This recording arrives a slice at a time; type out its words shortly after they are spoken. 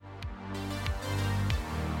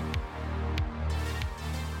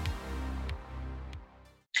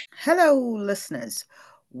Hello, listeners.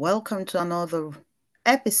 Welcome to another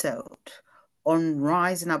episode on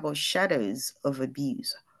Rising Above Shadows of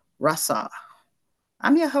Abuse. Rasa.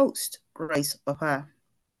 I'm your host, Grace Papa.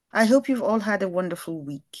 I hope you've all had a wonderful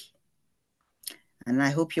week, and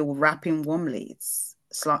I hope you're wrapping warmly. It's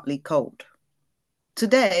slightly cold.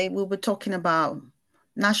 Today, we'll be talking about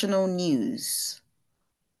national news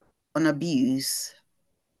on abuse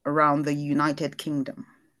around the United Kingdom.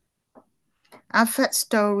 Our first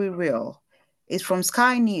story reel is from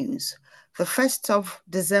Sky News, the 1st of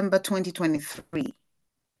December 2023.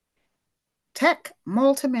 Tech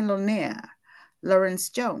multimillionaire Lawrence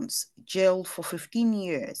Jones jailed for 15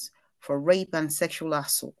 years for rape and sexual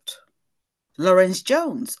assault. Lawrence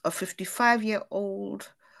Jones, a 55-year-old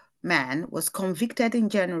man, was convicted in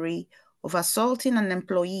January of assaulting an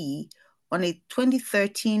employee on a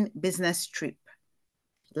 2013 business trip.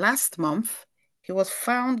 Last month, he was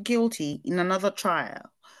found guilty in another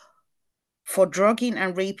trial for drugging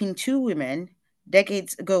and raping two women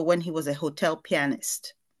decades ago when he was a hotel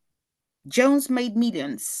pianist. Jones made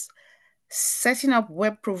millions setting up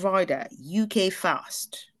web provider UK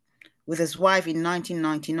Fast with his wife in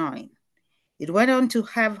 1999. It went on to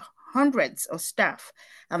have hundreds of staff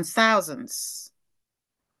and thousands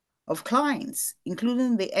of clients,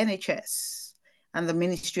 including the NHS and the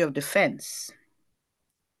Ministry of Defense.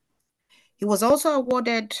 He was also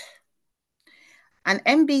awarded an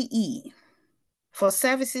MBE for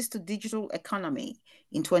services to digital economy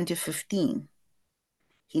in 2015.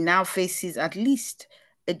 He now faces at least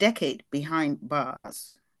a decade behind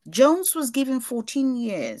bars. Jones was given 14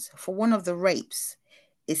 years for one of the rapes,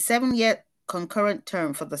 a 7-year concurrent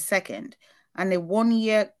term for the second, and a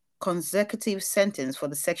 1-year consecutive sentence for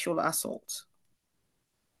the sexual assault.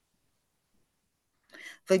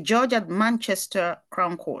 The judge at Manchester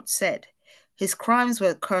Crown Court said his crimes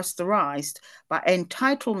were characterized by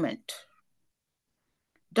entitlement,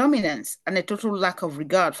 dominance, and a total lack of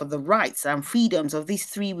regard for the rights and freedoms of these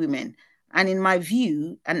three women, and in my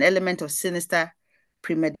view, an element of sinister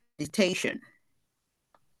premeditation.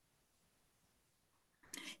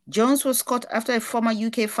 Jones was caught after a former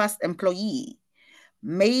UK Fast employee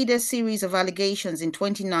made a series of allegations in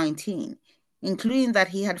 2019, including that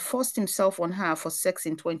he had forced himself on her for sex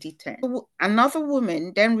in 2010. Another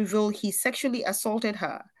woman then revealed he sexually assaulted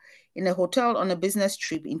her in a hotel on a business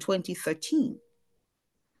trip in 2013.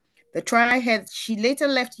 The trial had she later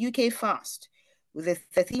left UK Fast with a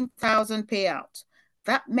 $13,000 payout.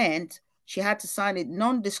 That meant she had to sign a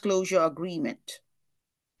non-disclosure agreement.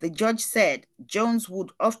 The judge said Jones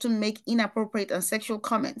would often make inappropriate and sexual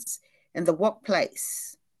comments in the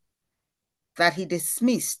workplace that he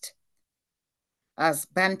dismissed as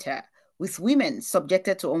banter, with women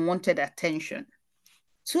subjected to unwanted attention.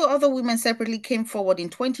 Two other women separately came forward in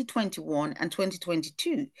 2021 and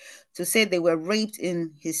 2022 to say they were raped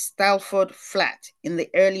in his Stalford flat in the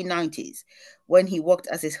early 90s when he worked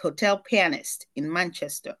as a hotel pianist in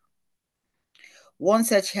Manchester. One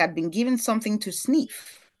said she had been given something to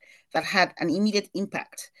sniff that had an immediate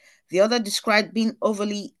impact. The other described being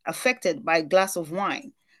overly affected by a glass of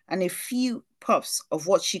wine and a few puffs of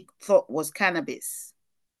what she thought was cannabis.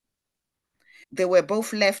 They were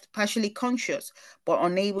both left partially conscious but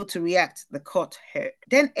unable to react, the court heard.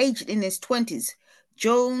 Then, aged in his 20s,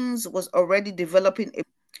 Jones was already developing a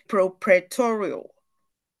proprietorial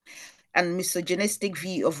and misogynistic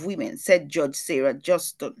view of women, said Judge Sarah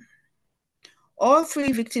Justin. All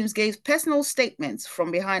three victims gave personal statements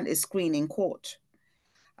from behind a screen in court.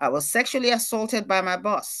 I was sexually assaulted by my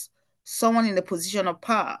boss, someone in a position of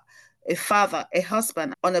power, a father, a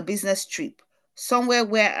husband, on a business trip, somewhere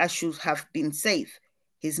where I should have been safe,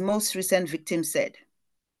 his most recent victim said.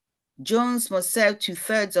 Jones must serve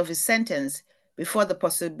 2/3 of his sentence before the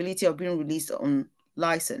possibility of being released on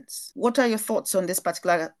license. What are your thoughts on this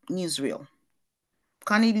particular newsreel?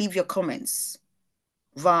 Kindly leave your comments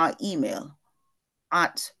via email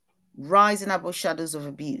at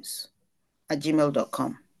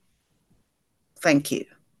risingaboveshadowsofabuse@gmail.com. Thank you.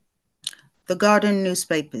 The Guardian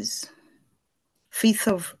newspapers, 5th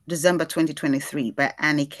of December 2023, by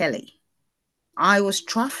Annie Kelly. I was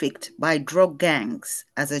trafficked by drug gangs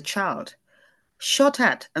as a child, shot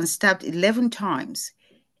at and stabbed 11 times.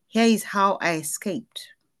 Here is how I escaped.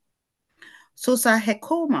 Sosa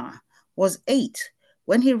Hekoma was 8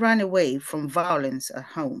 when he ran away from violence at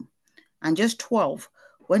home, and just 12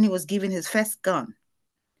 when he was given his first gun.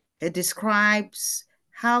 He describes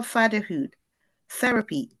how fatherhood,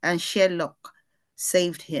 therapy, and sheer luck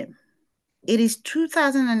saved him. It is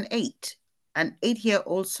 2008, and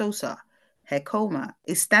 8-year-old Sosa Hekoma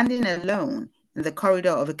is standing alone in the corridor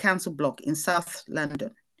of a council block in South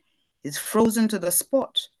London. He's frozen to the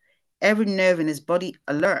spot every nerve in his body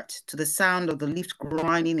alert to the sound of the lift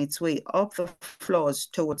grinding its way up the floors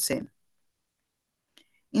towards him.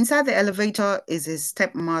 Inside the elevator is his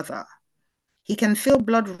stepmother. He can feel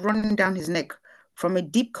blood running down his neck from a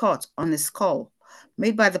deep cut on his skull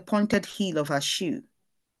made by the pointed heel of her shoe.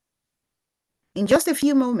 In just a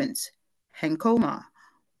few moments, Henkoma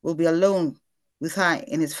will be alone with her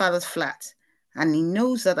in his father's flat, and he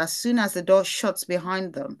knows that as soon as the door shuts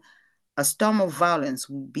behind them, a storm of violence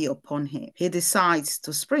will be upon him. He decides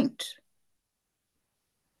to sprint.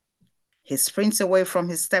 He sprints away from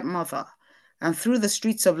his stepmother and through the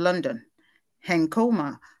streets of London.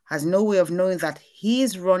 Henkoma has no way of knowing that he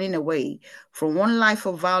is running away from one life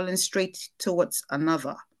of violence straight towards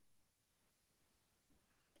another.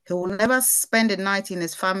 He will never spend a night in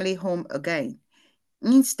his family home again.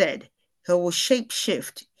 Instead, he will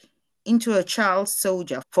shape-shift into a child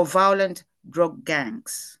soldier for violent drug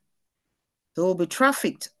gangs. He will be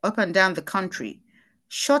trafficked up and down the country,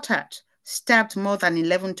 shot at, stabbed more than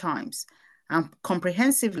 11 times, and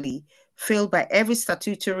comprehensively failed by every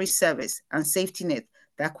statutory service and safety net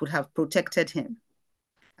that could have protected him.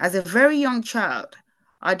 As a very young child,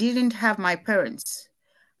 I didn't have my parents.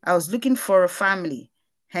 I was looking for a family,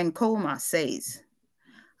 Henkoma says.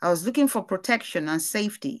 I was looking for protection and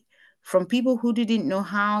safety from people who didn't know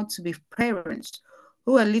how to be parents,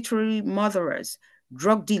 who were literally murderers,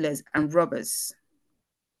 drug dealers, and robbers.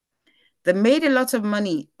 They made a lot of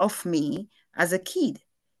money off me as a kid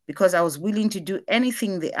because I was willing to do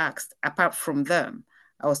anything they asked. Apart from them,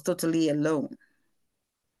 I was totally alone.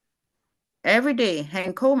 Every day,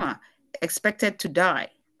 Henkoma expected to die.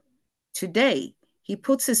 Today, he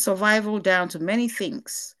puts his survival down to many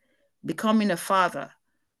things: becoming a father,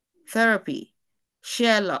 therapy,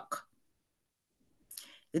 sheer luck.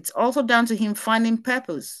 It's also down to him finding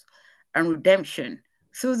purpose and redemption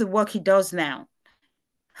through the work he does now,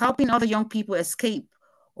 helping other young people escape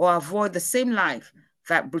or avoid the same life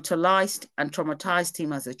that brutalized and traumatized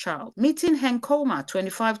him as a child. Meeting Henkoma,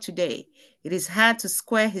 25 today, it is hard to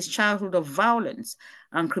square his childhood of violence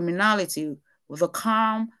and criminality with the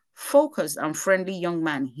calm, focused, and friendly young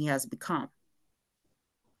man he has become.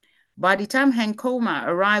 By the time Henkoma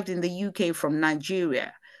arrived in the UK from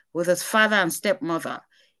Nigeria with his father and stepmother,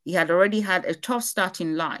 he had already had a tough start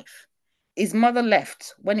in life. His mother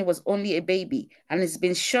left when he was only a baby and has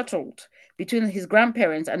been shuttled between his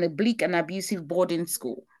grandparents and a bleak and abusive boarding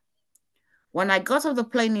school. When I got off the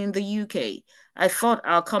plane in the UK, I thought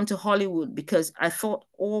I'll come to Hollywood because I thought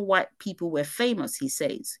all white people were famous, he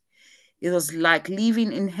says. It was like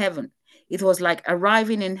living in heaven. It was like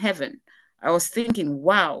arriving in heaven. I was thinking,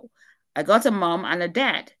 wow, I got a mom and a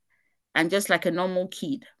dad, and just like a normal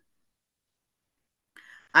kid.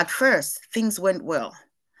 At first, things went well.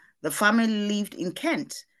 The family lived in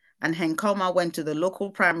Kent, and Henkoma went to the local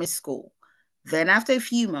primary school. Then, after a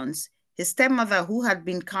few months, his stepmother, who had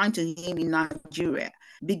been kind to him in Nigeria,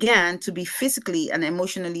 began to be physically and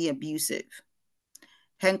emotionally abusive.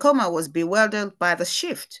 Henkoma was bewildered by the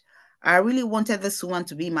shift. I really wanted this woman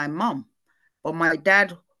to be my mom, but my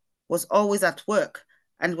dad was always at work,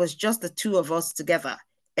 and it was just the two of us together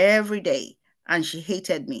every day, and she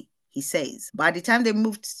hated me, he says. By the time they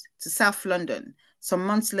moved to South London, some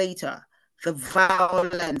months later, the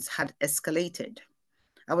violence had escalated.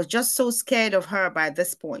 I was just so scared of her by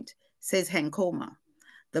this point, says Henkoma.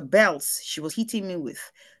 The belts she was hitting me with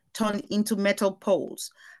turned into metal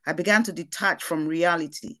poles. I began to detach from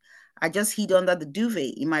reality. I just hid under the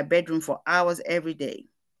duvet in my bedroom for hours every day.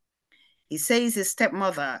 He says his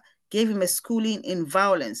stepmother gave him a schooling in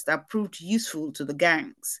violence that proved useful to the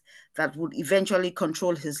gangs that would eventually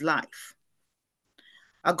control his life.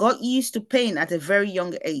 I got used to pain at a very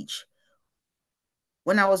young age.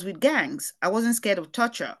 When I was with gangs, I wasn't scared of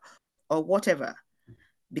torture or whatever,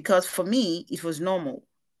 because for me, it was normal.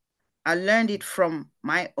 I learned it from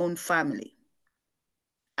my own family.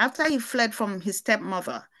 After he fled from his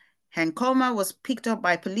stepmother, Henkoma was picked up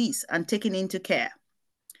by police and taken into care.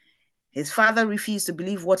 His father refused to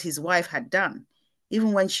believe what his wife had done,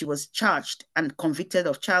 even when she was charged and convicted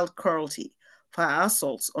of child cruelty for her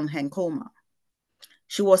assaults on Henkoma.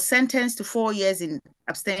 She was sentenced to 4 years in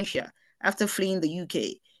absentia after fleeing the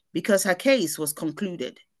UK because her case was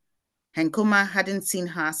concluded. Henkoma hadn't seen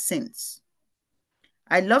her since.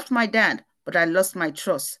 I loved my dad, but I lost my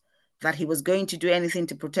trust that he was going to do anything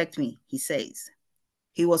to protect me, he says.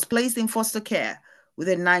 He was placed in foster care with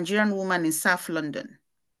a Nigerian woman in South London.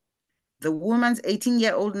 The woman's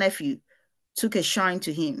 18-year-old nephew took a shine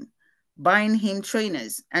to him, buying him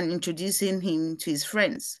trainers and introducing him to his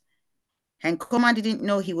friends. Henkoma didn't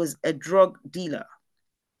know he was a drug dealer.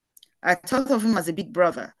 I thought of him as a big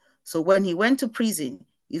brother, so when he went to prison,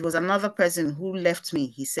 it was another person who left me,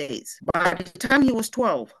 he says. By the time he was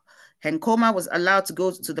 12, Henkoma was allowed to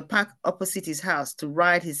go to the park opposite his house to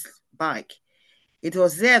ride his bike. It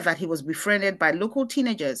was there that he was befriended by local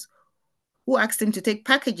teenagers who asked him to take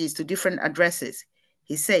packages to different addresses.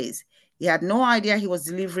 He says he had no idea he was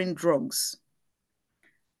delivering drugs.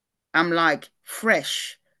 I'm like,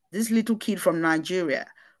 fresh, this little kid from Nigeria.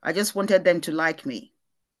 I just wanted them to like me.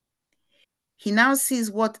 He now sees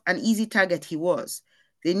what an easy target he was.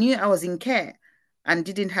 They knew I was in care and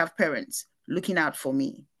didn't have parents looking out for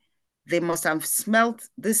me. They must have smelt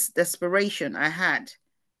this desperation I had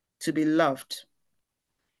to be loved.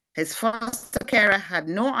 His foster carer had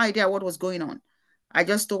no idea what was going on. I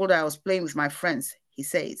just told her I was playing with my friends, he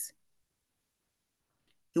says.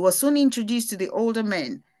 He was soon introduced to the older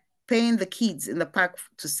men, paying the kids in the park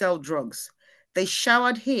to sell drugs. They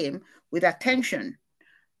showered him with attention,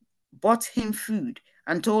 bought him food,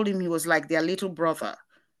 and told him he was like their little brother.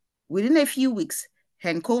 Within a few weeks,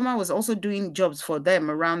 Henkoma was also doing jobs for them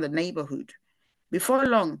around the neighborhood. Before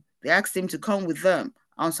long, they asked him to come with them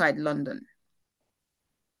outside London.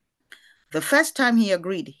 The first time he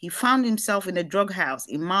agreed, he found himself in a drug house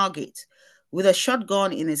in Margate with a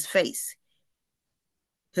shotgun in his face.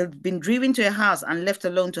 He'd been driven to a house and left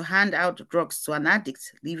alone to hand out drugs to an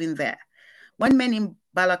addict living there. When men in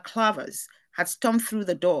balaclavas had stormed through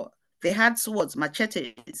the door, they had swords,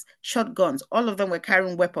 machetes, shotguns. All of them were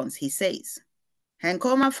carrying weapons, he says.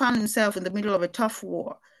 Henkoma found himself in the middle of a tough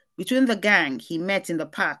war between the gang he met in the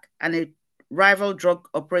park and a rival drug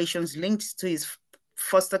operations linked to his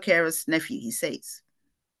foster carer's nephew, he says.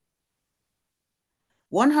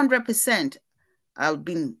 100% I'd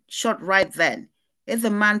been shot right then if the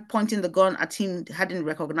man pointing the gun at him hadn't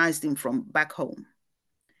recognized him from back home.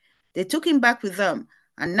 They took him back with them,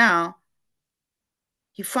 and now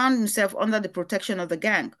he found himself under the protection of the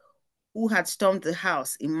gang who had stormed the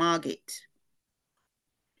house in Margate.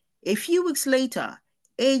 A few weeks later,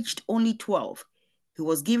 aged only 12, he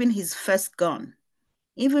was given his first gun.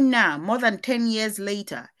 Even now, more than 10 years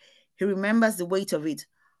later, he remembers the weight of it,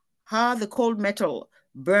 how the cold metal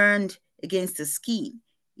burned against the skin.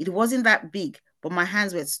 It wasn't that big, but my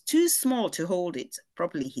hands were too small to hold it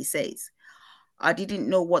properly, he says. I didn't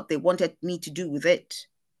know what they wanted me to do with it.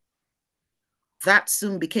 That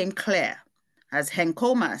soon became clear as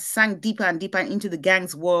Henkoma sank deeper and deeper into the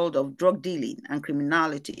gang's world of drug dealing and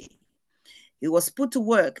criminality. He was put to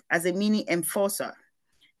work as a mini enforcer,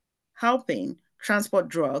 helping transport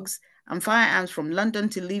drugs and firearms from London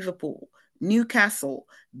to Liverpool, Newcastle,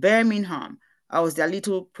 Birmingham. I was their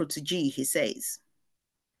little protege, he says.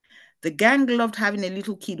 The gang loved having a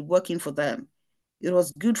little kid working for them. It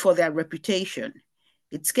was good for their reputation.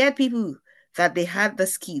 It scared people that they had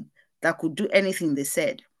this kid that could do anything they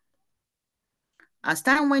said. As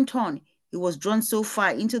time went on, he was drawn so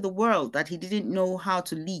far into the world that he didn't know how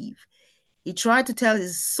to leave. He tried to tell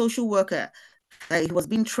his social worker that he was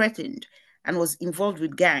being threatened and was involved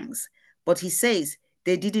with gangs, but he says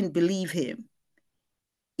they didn't believe him.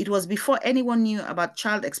 It was before anyone knew about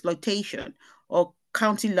child exploitation or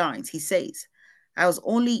county lines, he says. I was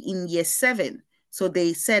only in year 7, so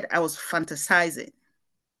they said I was fantasizing.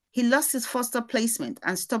 He lost his foster placement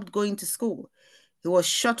and stopped going to school. He was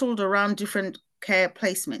shuttled around different care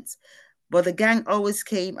placements, but the gang always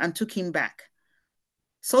came and took him back.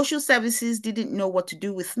 Social services didn't know what to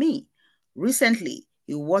do with me. Recently,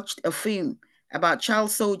 he watched a film about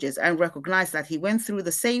child soldiers and recognized that he went through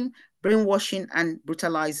the same brainwashing and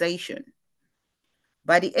brutalization.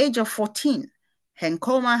 By the age of 14,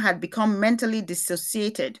 Henkoma had become mentally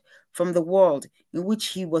dissociated from the world in which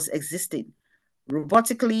he was existing,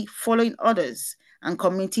 robotically following others and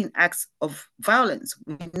committing acts of violence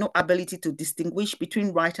with no ability to distinguish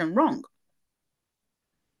between right and wrong.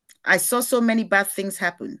 I saw so many bad things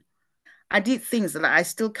happen. I did things that I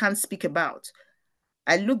still can't speak about.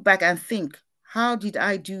 I look back and think, how did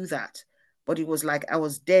I do that? But it was like I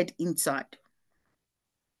was dead inside.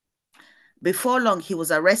 Before long, he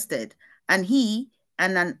was arrested, and he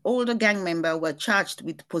and an older gang member were charged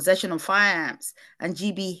with possession of firearms and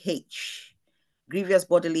GBH, grievous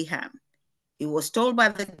bodily harm. He was told by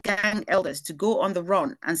the gang elders to go on the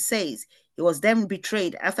run and says he was then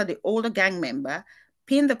betrayed after the older gang member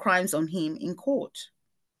pinned the crimes on him in court.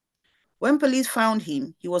 When police found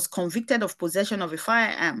him, he was convicted of possession of a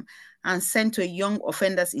firearm and sent to a young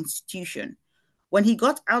offenders institution. When he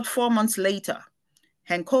got out 4 months later,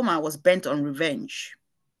 Henkoma was bent on revenge.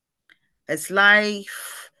 His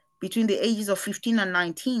life between the ages of 15 and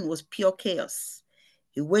 19 was pure chaos.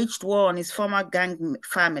 He waged war on his former gang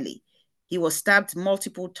family. He was stabbed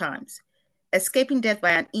multiple times, escaping death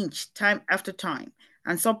by an inch time after time,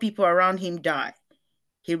 and saw people around him die.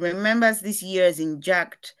 He remembers these years in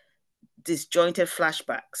jagged, disjointed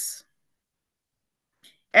flashbacks.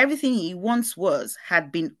 Everything he once was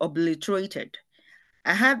had been obliterated.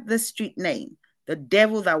 I had this street name, the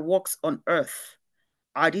devil that walks on earth.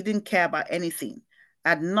 I didn't care about anything. I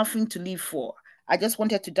had nothing to live for. I just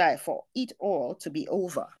wanted to die for it all to be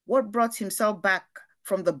over. What brought himself back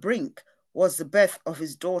from the brink was the birth of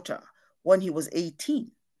his daughter when he was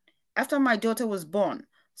 18. After my daughter was born,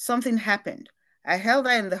 something happened. I held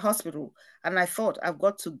her in the hospital and I thought I've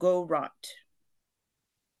got to go right.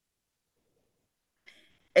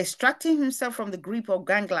 Extracting himself from the grip of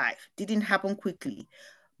gang life didn't happen quickly,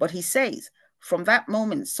 but he says, from that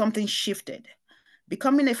moment, something shifted.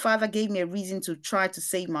 Becoming a father gave me a reason to try to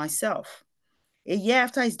save myself. A year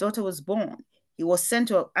after his daughter was born, he was sent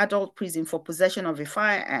to adult prison for possession of a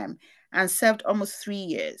firearm and served almost 3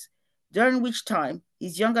 years, during which time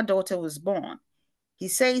his younger daughter was born. He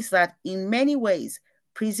says that in many ways,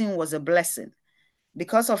 prison was a blessing.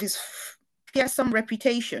 Because of his fearsome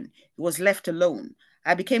reputation, he was left alone.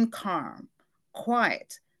 I became calm,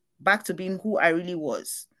 quiet, back to being who I really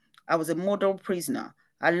was. I was a model prisoner.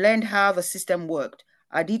 I learned how the system worked.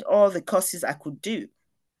 I did all the courses I could do.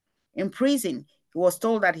 In prison, he was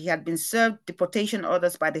told that he had been served deportation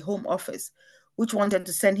orders by the Home Office, which wanted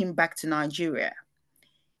to send him back to Nigeria.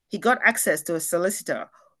 He got access to a solicitor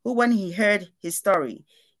who, when he heard his story,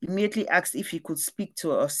 immediately asked if he could speak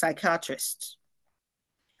to a psychiatrist.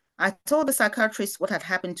 I told the psychiatrist what had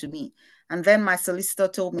happened to me, and then my solicitor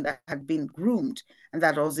told me that I had been groomed and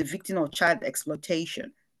that I was a victim of child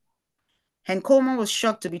exploitation. Henkoma was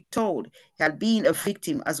shocked to be told he had been a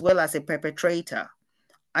victim as well as a perpetrator.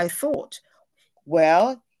 I thought,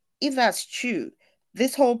 well, if that's true,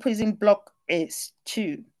 this whole prison block is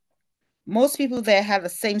too. Most people there had the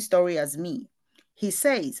same story as me. He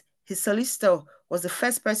says his solicitor was the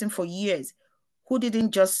first person for years who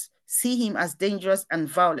didn't just see him as dangerous and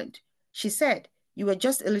violent. She said, you were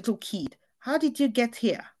just a little kid. How did you get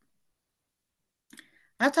here?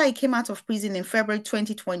 After he came out of prison in February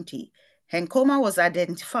 2020, Henkoma was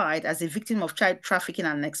identified as a victim of child trafficking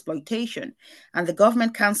and exploitation, and the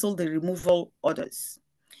government cancelled the removal orders.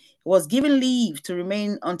 He was given leave to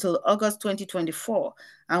remain until August 2024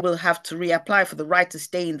 and will have to reapply for the right to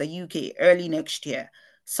stay in the UK early next year,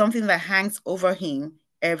 something that hangs over him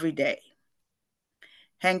every day.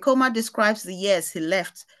 Henkoma describes the years he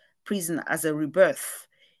left prison as a rebirth.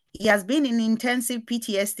 He has been in intensive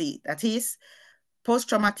PTSD, that is,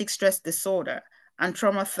 post-traumatic stress disorder, and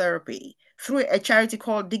trauma therapy through a charity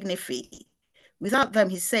called Dignify. Without them,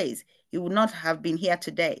 he says, he would not have been here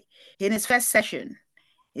today. In his first session,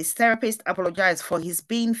 his therapist apologized for his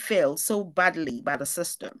being failed so badly by the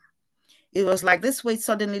system. It was like this weight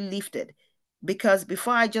suddenly lifted because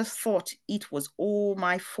before I just thought it was all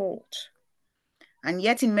my fault. And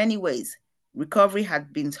yet, in many ways, recovery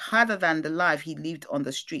had been harder than the life he lived on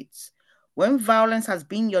the streets. When violence has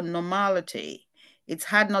been your normality, it's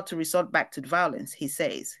hard not to resort back to violence, he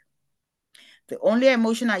says. The only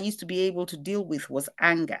emotion I used to be able to deal with was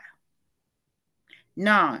anger.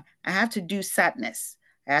 Now I have to do sadness.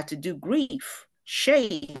 I have to do grief,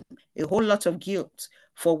 shame, a whole lot of guilt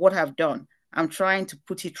for what I've done. I'm trying to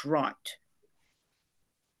put it right.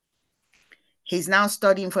 He's now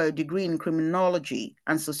studying for a degree in criminology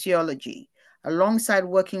and sociology, alongside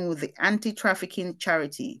working with the anti-trafficking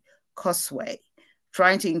charity Causeway,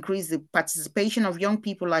 trying to increase the participation of young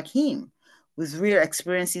people like him with real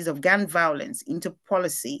experiences of gang violence into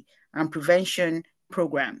policy and prevention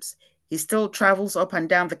programs. He still travels up and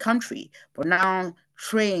down the country, but now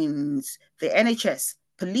trains the NHS,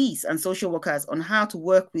 police, and social workers on how to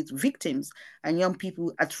work with victims and young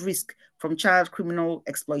people at risk from child criminal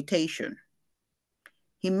exploitation.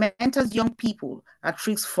 He mentors young people at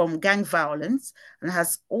risk from gang violence and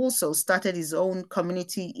has also started his own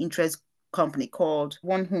community interest company called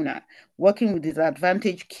One Huna, working with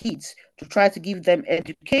disadvantaged kids to try to give them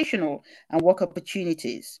educational and work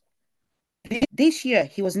opportunities. This year,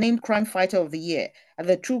 he was named Crime Fighter of the Year at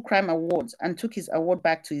the True Crime Awards and took his award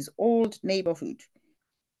back to his old neighborhood.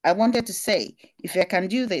 I wanted to say, if I can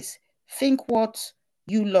do this, think what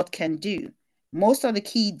you lot can do. Most of the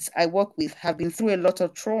kids I work with have been through a lot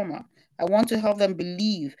of trauma. I want to help them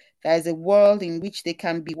believe there is a world in which they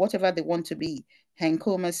can be whatever they want to be,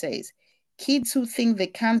 Henkoma says. Kids who think they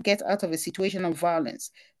can't get out of a situation of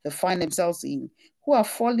violence they find themselves in, who are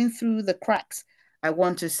falling through the cracks. I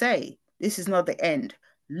want to say, this is not the end.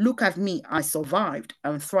 Look at me, I survived,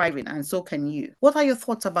 I'm thriving, and so can you. What are your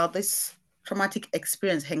thoughts about this traumatic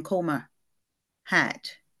experience Henkoma had?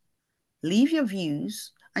 Leave your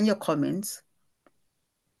views and your comments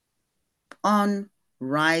on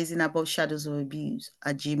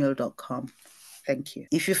risingaboveshadowsofabuse@gmail.com. Thank you.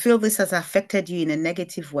 If you feel this has affected you in a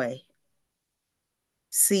negative way,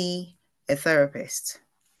 see a therapist.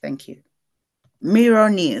 Thank you. Mirror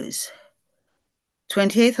News,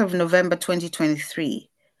 28th of November 2023,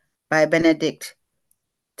 by Benedict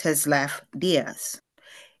Teslaf Diaz.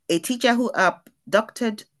 A teacher who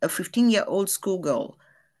abducted a 15-year-old schoolgirl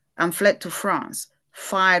and fled to France,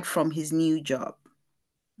 fired from his new job.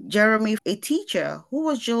 Jeremy, a teacher who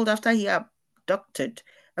was jailed after he abducted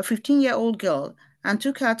a 15-year-old girl and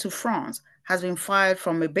took her to France, has been fired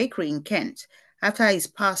from a bakery in Kent after his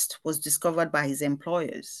past was discovered by his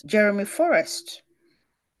employers. Jeremy Forrest,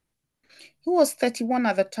 who was 31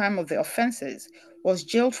 at the time of the offences, was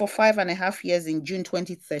jailed for 5.5 years in June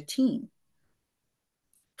 2013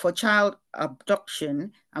 for child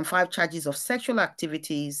abduction and 5 charges of sexual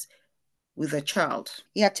activities with a child.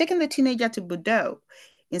 He had taken the teenager to Bordeaux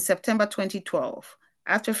in September 2012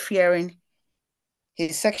 after fearing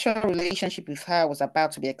his sexual relationship with her was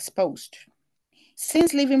about to be exposed.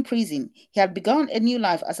 Since leaving prison, he had begun a new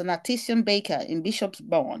life as an artisan baker in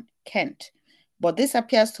Bishopsbourne, Kent, but this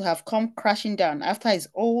appears to have come crashing down after his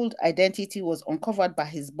old identity was uncovered by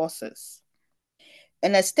his bosses.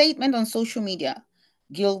 In a statement on social media,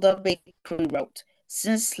 Gilder Bakery wrote,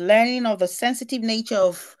 "Since learning of the sensitive nature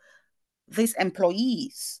of this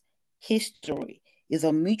employee's history, is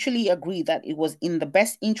mutually agreed that it was in the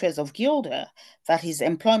best interest of Gilder that his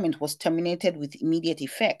employment was terminated with immediate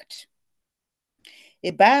effect." A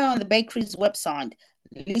bio on the bakery's website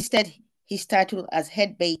listed his title as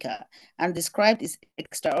head baker and described his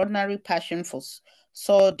extraordinary passion for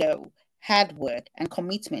sourdough, hard work, and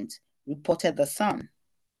commitment, reported The Sun.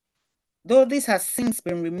 Though this has since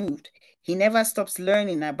been removed, he never stops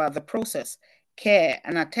learning about the process, care,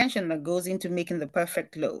 and attention that goes into making the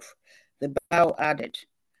perfect loaf, the bio added.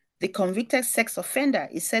 The convicted sex offender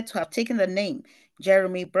is said to have taken the name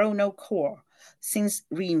Jeremy Bruno Core since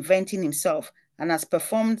reinventing himself and has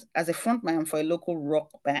performed as a frontman for a local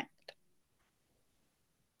rock band.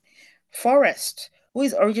 Forrest, who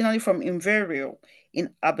is originally from Inverell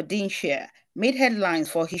in Aberdeenshire, made headlines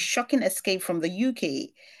for his shocking escape from the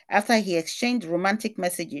UK after he exchanged romantic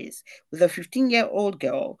messages with a 15-year-old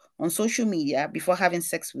girl on social media before having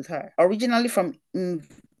sex with her. Originally from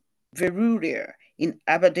Inverell in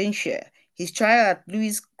Aberdeenshire, his trial at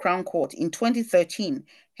Lewes Crown Court in 2013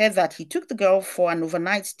 heard that he took the girl for an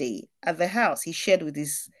overnight stay at the house he shared with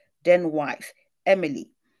his then wife,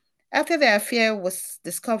 Emily. After their affair was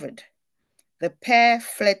discovered, the pair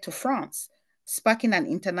fled to France, sparking an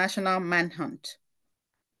international manhunt.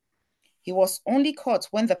 He was only caught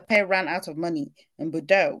when the pair ran out of money in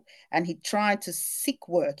Bordeaux and he tried to seek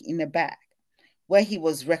work in a bar, where he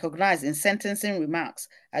was recognized in sentencing remarks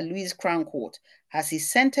at Lewes Crown Court as he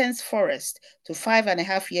sentenced Forrest to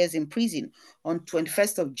 5.5 years in prison on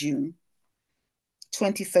 21st of June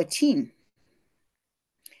 2013.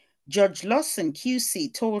 Judge Lawson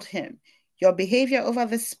QC told him, "Your behavior over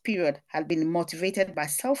this period had been motivated by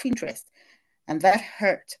self-interest, and that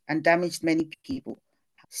hurt and damaged many people,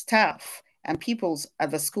 staff and pupils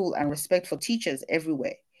at the school and respect for teachers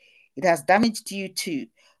everywhere. It has damaged you too,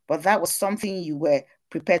 but that was something you were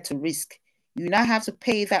prepared to risk. You now have to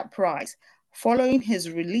pay that price." Following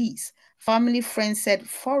his release, family friends said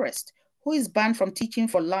Forrest, who is banned from teaching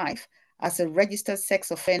for life as a registered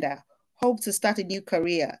sex offender, hoped to start a new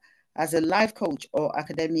career as a life coach or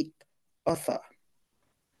academic author.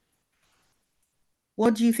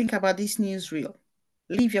 What do you think about this newsreel?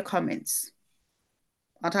 Leave your comments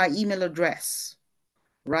at our email address,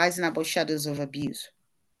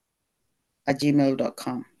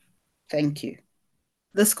 risingaboveshadowsofabuse@gmail.com. Thank you.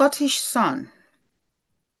 The Scottish Sun,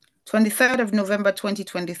 23rd of November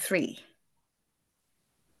 2023.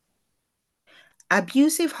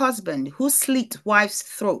 Abusive husband who slit wife's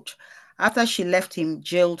throat after she left him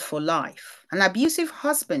jailed for life. An abusive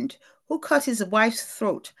husband who cut his wife's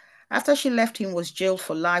throat after she left him was jailed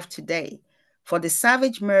for life today for the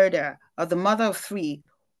savage murder of the mother of 3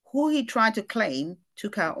 who he tried to claim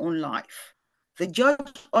took her own life. The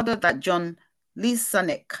judge ordered that John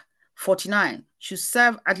Lisanek, 49, should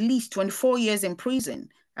serve at least 24 years in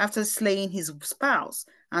prison after slaying his spouse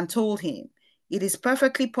and told him, "It is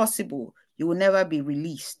perfectly possible you will never be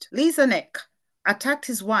released." Lisanek attacked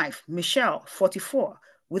his wife, Michelle, 44,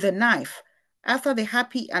 with a knife after the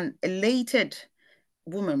happy and elated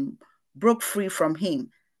woman broke free from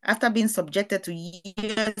him after being subjected to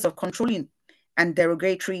years of controlling and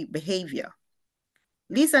derogatory behavior.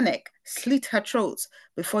 Lisanek slit her throat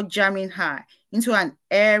before jamming her into an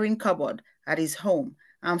airing cupboard at his home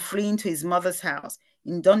and fleeing to his mother's house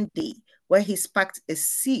in Dundee, where he sparked a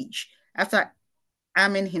siege after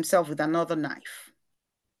arming himself with another knife.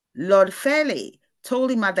 Lord Fairley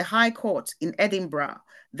told him at the High Court in Edinburgh,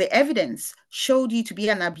 the evidence showed you to be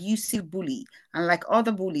an abusive bully, and like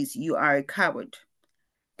other bullies, you are a coward.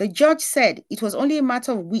 The judge said it was only a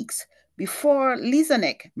matter of weeks before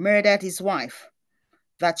Lizanek murdered his wife,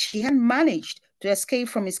 that she had managed to escape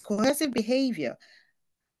from his coercive behavior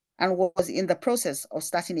and was in the process of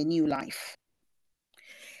starting a new life.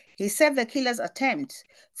 He said the killer's attempts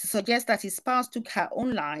to suggest that his spouse took her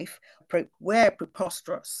own life were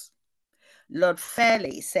preposterous. Lord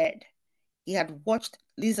Fairley said he had watched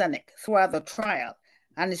Lizanek throughout the trial,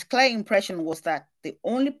 and his clear impression was that the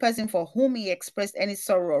only person for whom he expressed any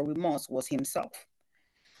sorrow or remorse was himself.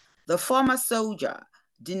 The former soldier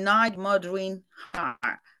denied murdering her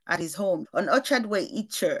at his home on Orchard Way,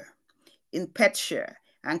 Itcher, in Perthshire,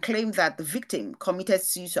 and claimed that the victim committed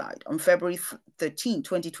suicide on February 13,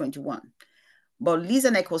 2021. But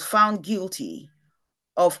Lizanek was found guilty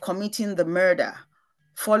of committing the murder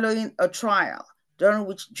following a trial during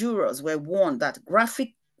which jurors were warned that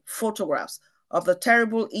graphic photographs of the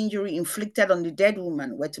terrible injury inflicted on the dead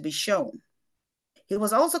woman were to be shown. He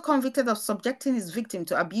was also convicted of subjecting his victim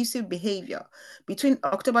to abusive behavior between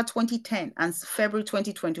October 2010 and February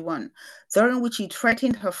 2021, during which he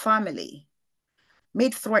threatened her family,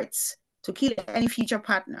 made threats to kill any future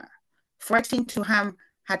partner, threatened to harm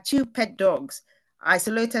her 2 pet dogs,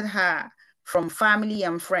 isolated her from family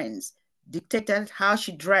and friends, dictated how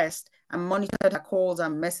she dressed, and monitored her calls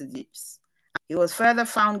and messages. He was further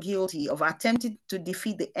found guilty of attempting to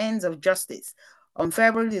defeat the ends of justice on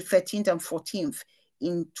February the 13th and 14th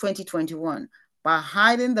in 2021 by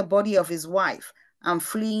hiding the body of his wife and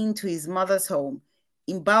fleeing to his mother's home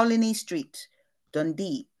in Bowliny Street,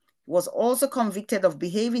 Dundee. He was also convicted of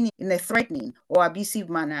behaving in a threatening or abusive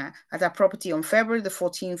manner at a property on February the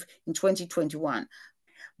 14th in 2021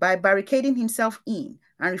 by barricading himself in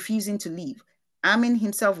and refusing to leave, arming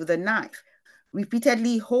himself with a knife,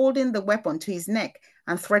 repeatedly holding the weapon to his neck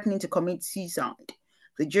and threatening to commit suicide.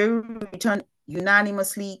 The jury returned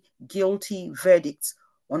unanimously guilty verdicts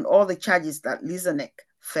on all the charges that Lizanek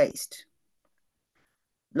faced.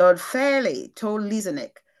 Lord Fairley told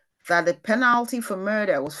Lizanek that the penalty for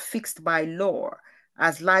murder was fixed by law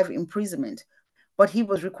as life imprisonment, but he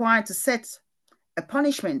was required to set a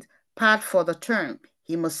punishment part for the term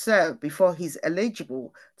he must serve before he's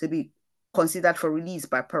eligible to be considered for release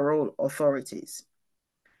by parole authorities.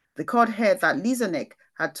 The court heard that Lizanek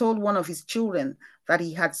had told one of his children that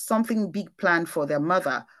he had something big planned for their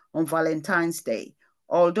mother on Valentine's Day,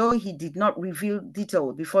 although he did not reveal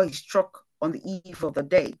details before he struck on the eve of the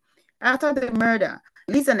day. After the murder,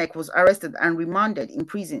 Lizanek was arrested and remanded in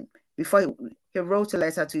prison before he wrote a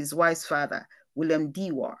letter to his wife's father, William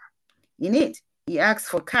Dewar. In it, he asked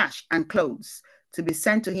for cash and clothes to be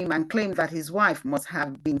sent to him and claimed that his wife must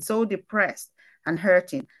have been so depressed and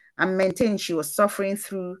hurting and maintained she was suffering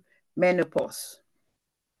through menopause.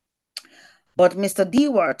 But Mr.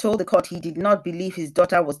 Dewar told the court he did not believe his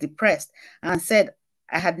daughter was depressed and said,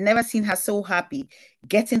 I had never seen her so happy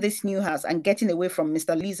getting this new house and getting away from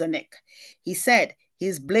Mr. Lizanek. He said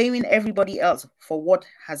he's blaming everybody else for what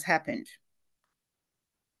has happened.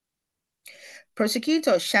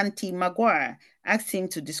 Prosecutor Shanti Maguire asked him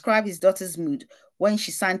to describe his daughter's mood when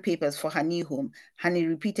she signed papers for her new home, and he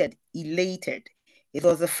repeated, elated. It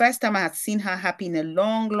was the first time I had seen her happy in a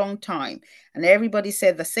long, long time, and everybody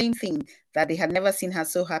said the same thing, that they had never seen her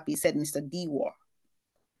so happy, said Mr. Dewar.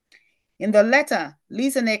 In the letter,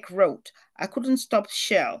 Lizanek wrote, I couldn't stop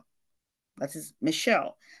Shell, that is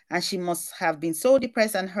Michelle, and she must have been so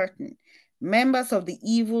depressed and hurting. Members of the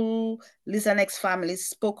evil Lizanek's family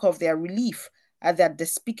spoke of their relief at their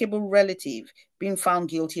despicable relative being found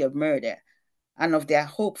guilty of murder and of their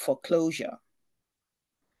hope for closure.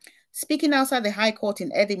 Speaking outside the High Court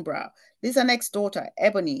in Edinburgh, Lizanek's daughter,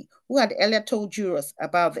 Ebony, who had earlier told jurors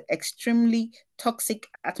about the extremely toxic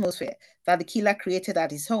atmosphere that the killer created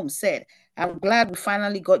at his home, said, I'm glad we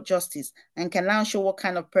finally got justice and can now show what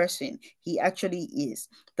kind of person he actually is.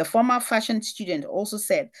 The former fashion student also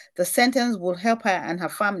said the sentence will help her and her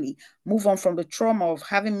family move on from the trauma of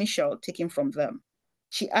having Michelle taken from them.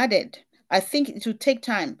 She added, I think it will take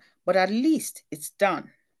time, but at least it's done.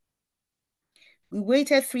 We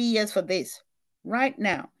waited 3 years for this. Right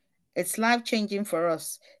now, it's life-changing for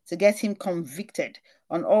us to get him convicted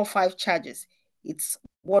on all 5 charges. It's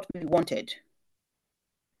what we wanted.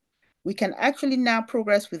 We can actually now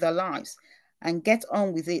progress with our lives and get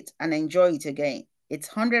on with it and enjoy it again. It's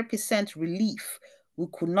 100% relief. We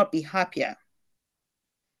could not be happier.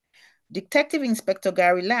 Detective Inspector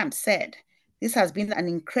Gary Lamb said, this has been an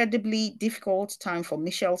incredibly difficult time for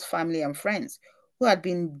Michelle's family and friends, who had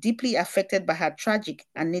been deeply affected by her tragic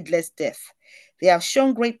and needless death. They have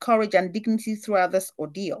shown great courage and dignity throughout this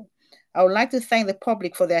ordeal. I would like to thank the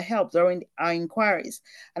public for their help during our inquiries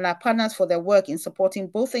and our partners for their work in supporting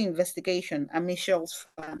both the investigation and Michelle's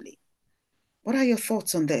family. What are your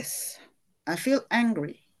thoughts on this? I feel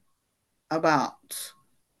angry about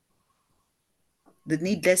the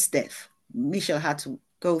needless death Michelle had to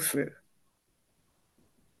go through.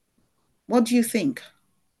 What do you think?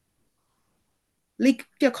 Leave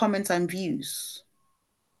your comments and views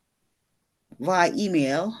via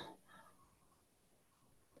email,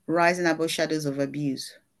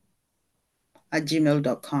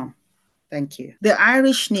 risingaboveshadows-of-abuse@gmail.com. Thank you. The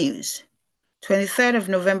Irish News, 23rd of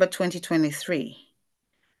November 2023,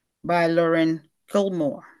 by Lauren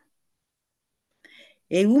Gilmore.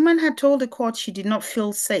 A woman had told the court she did not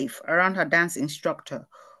feel safe around her dance instructor,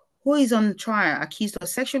 who is on trial accused of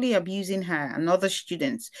sexually abusing her and other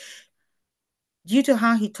students due to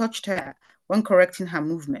how he touched her when correcting her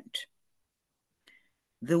movement.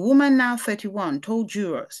 The woman, now 31, told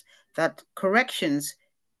jurors that corrections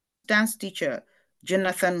dance teacher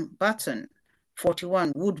Jonathan Button,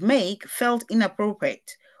 41, would make felt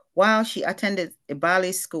inappropriate while she attended a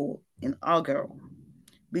ballet school in Argyll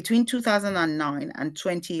between 2009 and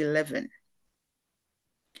 2011.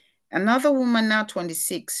 Another woman, now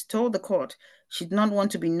 26, told the court she did not want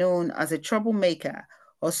to be known as a troublemaker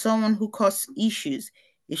or someone who caused issues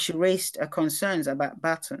if she raised her concerns about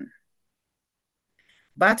Button.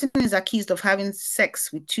 Button is accused of having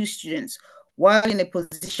sex with 2 students while in a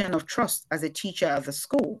position of trust as a teacher at the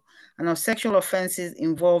school, and of sexual offenses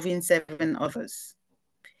involving 7 others.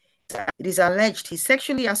 It is alleged he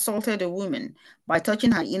sexually assaulted a woman by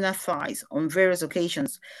touching her inner thighs on various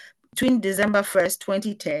occasions between December 1st,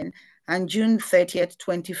 2010 and June 30th,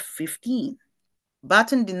 2015.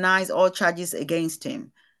 Button denies all charges against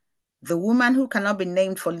him. The woman, who cannot be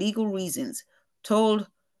named for legal reasons, told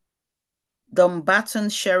Dumbarton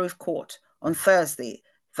Sheriff Court on Thursday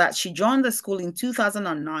that she joined the school in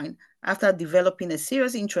 2009 after developing a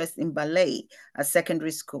serious interest in ballet at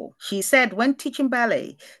secondary school. She said when teaching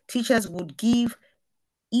ballet, teachers would give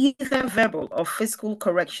either verbal or physical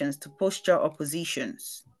corrections to posture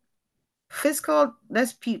oppositions. Physical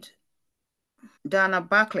dispute. Dana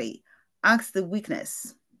Barclay asked the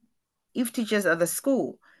witness if teachers at the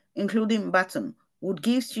school, including Button, would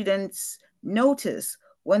give students notice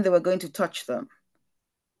when they were going to touch them.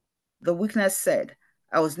 The witness said,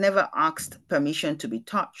 "I was never asked permission to be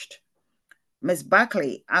touched." Ms.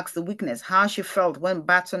 Barclay asked the witness how she felt when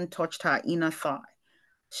Button touched her inner thigh.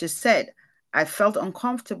 She said, "I felt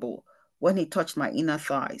uncomfortable when he touched my inner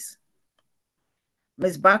thighs."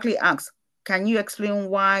 Ms. Barclay asked, "Can you explain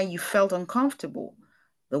why you felt uncomfortable?"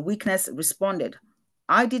 The witness responded,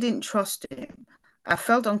 "I didn't trust him. I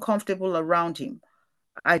felt uncomfortable around him.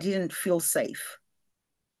 I didn't feel safe."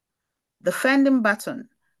 Defending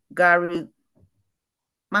Button, Gary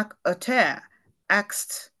McAteer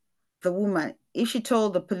asked the woman if she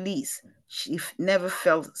told the police she never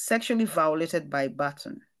felt sexually violated by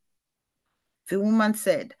Button. The woman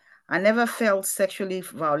said, "I never felt sexually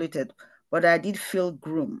violated, but I did feel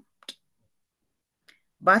groomed."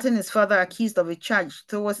 Button is further accused of a charge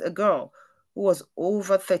towards a girl who was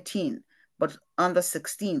over 13 but under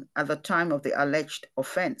 16 at the time of the alleged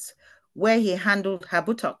offense, where he handled her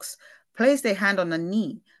buttocks, placed a hand on her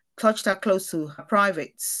knee, touched her close to her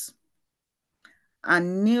privates,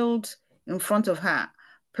 and kneeled in front of her,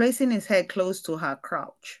 placing his head close to her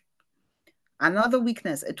crotch. Another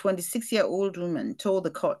witness, a 26-year-old woman, told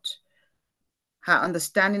the court her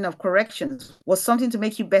understanding of corrections was something to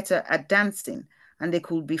make you better at dancing, and they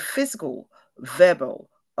could be physical,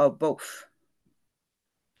 verbal, or both.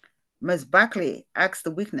 Ms. Barclay asked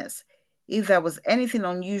the witness if there was anything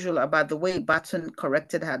unusual about the way Button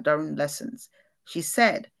corrected her during lessons. She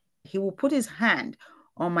said, "He will put his hand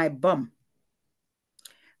on my bum."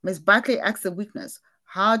 Ms. Barclay asked the witness,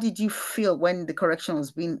 "How did you feel when the correction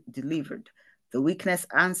was being delivered?" The witness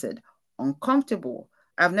answered, "Uncomfortable.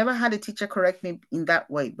 I've never had a teacher correct me in that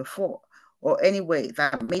way before, or any way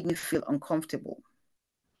that made me feel uncomfortable."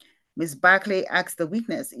 Ms. Barclay asked the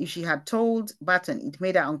witness if she had told Button it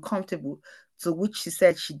made her uncomfortable, to which she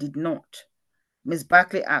said she did not. Ms.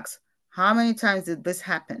 Barclay asked, "How many times did this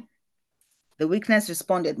happen?" The witness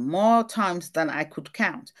responded, "More times than I could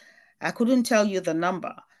count. I couldn't tell you the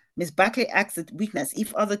number." Ms. Barclay asked the witness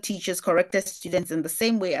if other teachers corrected students in the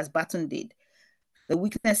same way as Button did. The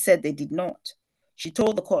witness said they did not. She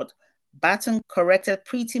told the court, "Button corrected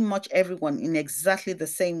pretty much everyone in exactly the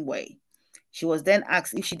same way." She was then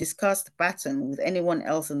asked if she discussed Button with anyone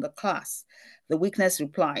else in the class. The witness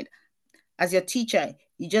replied, "As your teacher,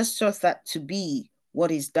 you just trust that to be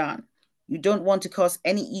what is done. You don't want to cause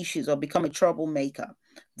any issues or become a troublemaker.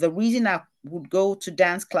 The reason I would go to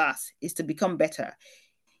dance class is to become better.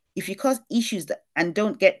 If you cause issues and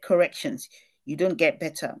don't get corrections, you don't get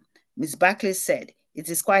better. Ms. Barclay said, it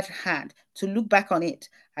is quite hard to look back on it.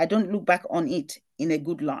 I don't look back on it in a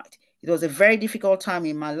good light. It was a very difficult time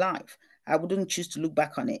in my life. I wouldn't choose to look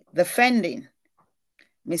back on it. Defending,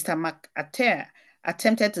 Mr. McAteer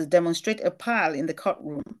attempted to demonstrate a pile in the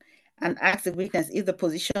courtroom and asked the witness if the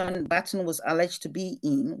position Barton was alleged to be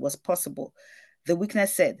in was possible. The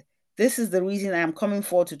witness said, this is the reason I am coming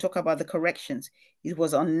forward to talk about the corrections. It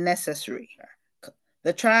was unnecessary.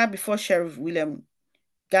 The trial before Sheriff William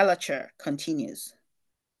Gallagher continues.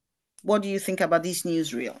 What do you think about this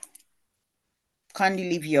newsreel? Kindly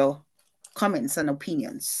leave your comments and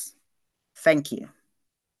opinions. Thank you.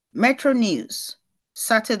 Metro News,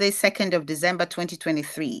 Saturday, 2nd of December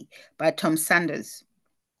 2023, by Tom Sanders.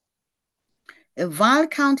 A Vail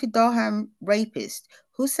County Durham rapist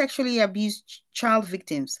who sexually abused child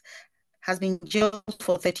victims has been jailed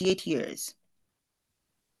for 38 years.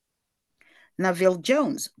 Neville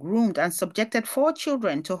Jones groomed and subjected 4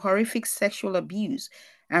 children to horrific sexual abuse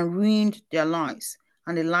and ruined their lives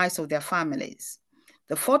and the lives of their families.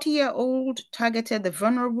 The 40-year-old targeted the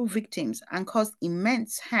vulnerable victims and caused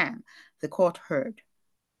immense harm, the court heard.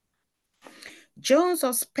 Jones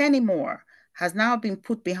of Spennymoor has now been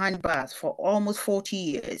put behind bars for almost 40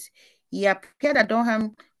 years. He appeared at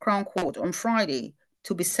Durham Crown Court on Friday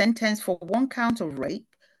to be sentenced for 1 count of rape,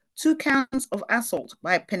 2 counts of assault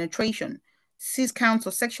by penetration, 6 counts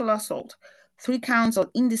of sexual assault, 3 counts of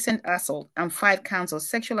indecent assault, and 5 counts of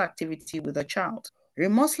sexual activity with a child.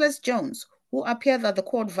 Remorseless Jones, who appeared at the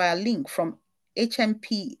court via link from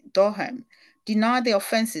HMP Durham, denied the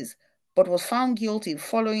offenses but was found guilty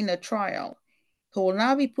following a trial. He will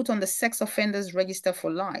now be put on the sex offenders register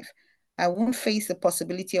for life. I won't face the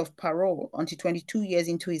possibility of parole until 22 years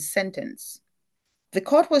into his sentence. The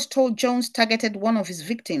court was told Jones targeted one of his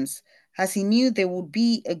victims as he knew they would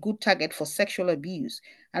be a good target for sexual abuse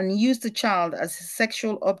and used the child as a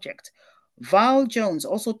sexual object. Val Jones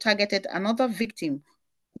also targeted another victim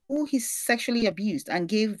who he sexually abused and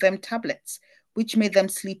gave them tablets, which made them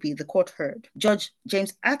sleepy, the court heard. Judge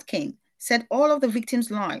James Atkin said all of the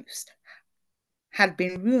victims' lives had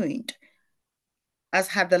been ruined, as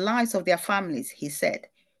had the lives of their families, he said.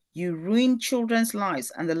 You ruined children's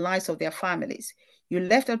lives and the lives of their families. You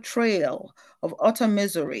left a trail of utter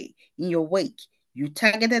misery in your wake. You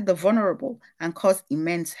targeted the vulnerable and caused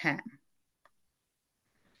immense harm.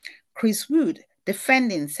 Chris Wood,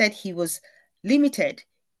 defending, said he was limited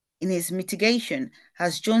in his mitigation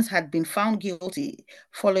as Jones had been found guilty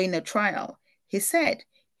following a trial. He said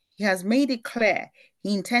he has made it clear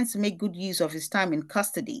he intends to make good use of his time in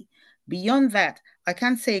custody. Beyond that, I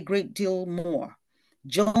can't say a great deal more.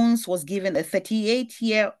 Jones was given a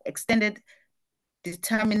 38-year extended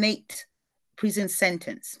determinate prison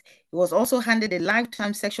sentence. He was also handed a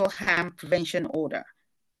lifetime sexual harm prevention order.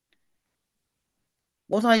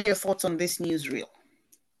 What are your thoughts on this newsreel?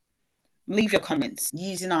 Leave your comments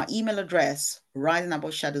using our email address,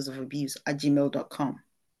 risingaboutshadowsofabuse@gmail.com.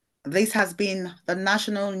 This has been the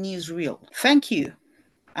National Newsreel. Thank you.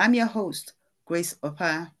 I'm your host, Grace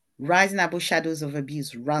Opa, Rising Above Shadows of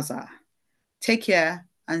Abuse, Raza. Take care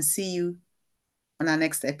and see you on our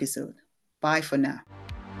next episode. Bye for now.